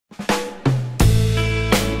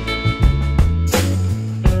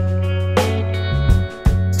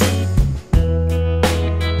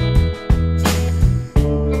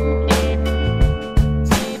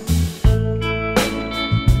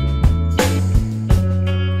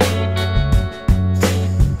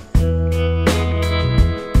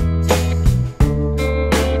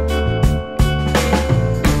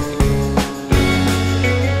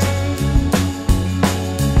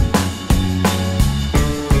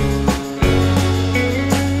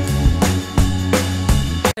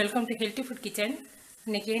Welcome to healthy food kitchen.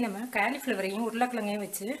 இன்றைக்கி நம்ம காலிஃப்ளவரையும் உருளைக்கிழங்கையும்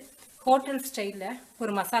வச்சு ஹோட்டல் ஸ்டைலில்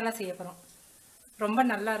ஒரு மசாலா செய்ய போகிறோம். ரொம்ப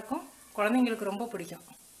நல்லாயிருக்கும், குழந்தைங்களுக்கு ரொம்ப பிடிக்கும்.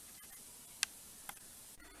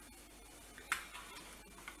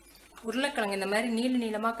 உருளைக்கிழங்கு இந்த மாதிரி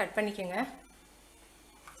நீளமாக கட் பண்ணிக்கோங்க.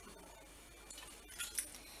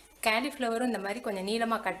 காலிஃப்ளவரும் இந்த மாதிரி கொஞ்சம்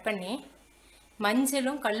நீளமாக கட் பண்ணி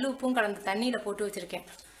மஞ்சளும் கல் உப்பும் கலந்து தண்ணியில் போட்டு வச்சுருக்கேன்.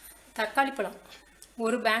 தக்காளி பழம்,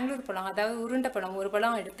 ஒரு பெங்களூர் பழம், அதாவது உருண்டை பழம், ஒரு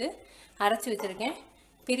பழம் எடுத்து அரைச்சி வச்சுருக்கேன்.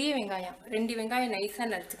 பெரிய வெங்காயம் 2 வெங்காயம் நைஸாக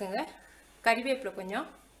நறுத்துக்கோங்க. கறிவேப்பிலை கொஞ்சம்,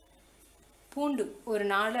 பூண்டு ஒரு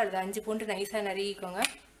 4 அல்லது 5 பூண்டு நைஸாக நறுக்கிக்கோங்க.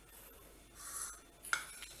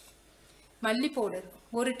 மல்லி பவுடர்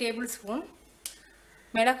 1 டேபிள் ஸ்பூன்,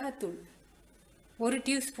 மிளகாத்தூள் 1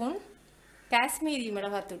 டீஸ்பூன், காஷ்மீரி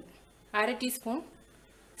மிளகாத்தூள் 1/2 டீஸ்பூன்,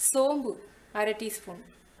 சோம்பு 1/2 டீஸ்பூன்,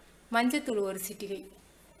 மஞ்சத்தூள் 1 சிட்டிகை.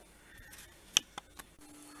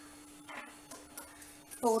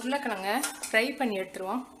 இப்போ உருளைக்கிழங்க ஃப்ரை பண்ணி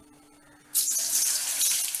எடுத்துருவோம்.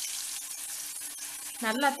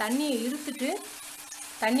 நல்லா தண்ணியை இழுத்துட்டு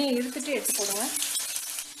எடுத்து போடுங்க.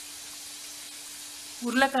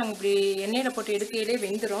 உருளைக்கிழங்கு இப்படி எண்ணெயில் போட்டு எடுக்கையிலே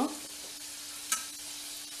வெந்துடும்.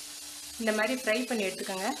 இந்த மாதிரி ஃப்ரை பண்ணி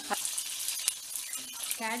எடுத்துக்கோங்க.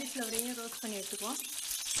 காலிஃப்ளவரையும் ரோஸ்ட் பண்ணி எடுத்துக்குவோம்.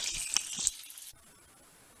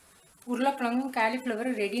 உருளைக்கிழங்கும்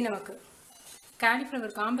காலிஃப்ளவர் ரெடி. நமக்கு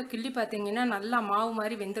காலிஃப்ளவர் காம்பை கிள்ளி பார்த்தீங்கன்னா நல்லா மாவு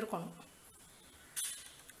மாதிரி வெந்திருக்கணும்.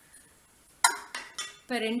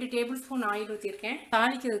 இப்போ 2 டேபிள் ஸ்பூன் ஆயில் ஊற்றிருக்கேன்.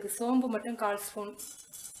 தாளிக்கிறதுக்கு சோம்பு மட்டும் 1/4 ஸ்பூன்,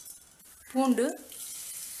 பூண்டு,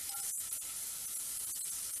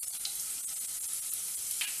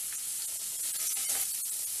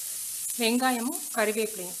 வெங்காயமும்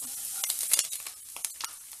கறிவேப்பிலையும்.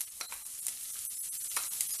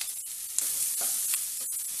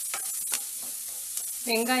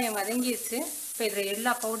 வெங்காயம் வதங்கிடுச்சு. இப்போ இதில்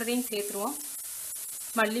எல்லா பவுடரையும் சேர்த்துருவோம்.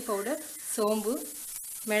 மல்லி பவுடர், சோம்பு,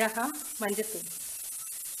 மிளகாய், மஞ்சத்தூள்.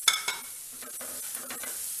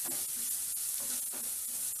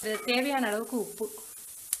 இது தேவையான அளவுக்கு உப்பு.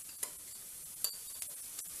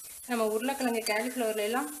 நம்ம உருளைக்கிழங்கு காலிஃப்ளவர்ல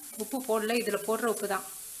எல்லாம் உப்பு போடல, இதில் போடுற உப்பு தான்.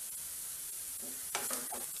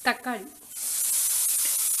 தக்காளி,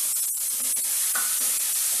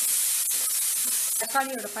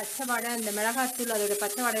 தக்காளியோட பச்சை வாடை, இந்த மிளகாத்தூள் அதோட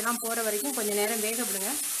பச்சை வாடையெல்லாம் போகிற வரைக்கும் கொஞ்சம் நேரம் வேக விடுங்க.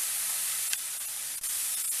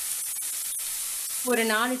 ஒரு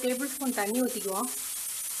 4 டேபிள் ஸ்பூன் தண்ணி ஊற்றிக்குவோம்.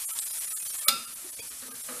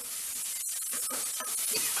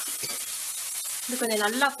 இது கொஞ்சம்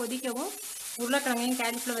நல்லா கொதிக்கவும் உருளைக்கிழங்கையும்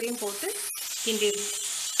காலிஃப்ளவரையும் போட்டு கிண்டிடுவோம்.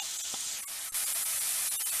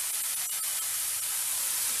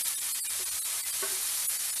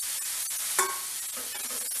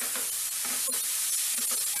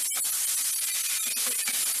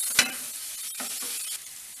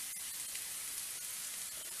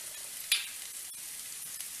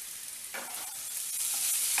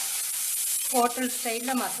 ஹோட்டல்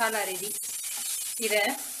ஸ்டைலில் மசாலா ரெடி. இதை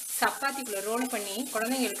சப்பாத்திக்குள்ளே ரோல் பண்ணி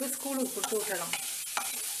குழந்தைங்களுக்கு ஸ்கூலுக்கு கொடுத்து விட்டுறலாம்.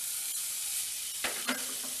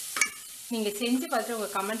 நீங்கள் செஞ்சு பார்த்துட்டு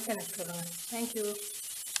உங்கள் கமெண்ட்ஸ் எனக்கு சொல்லுங்கள். தேங்க்யூ.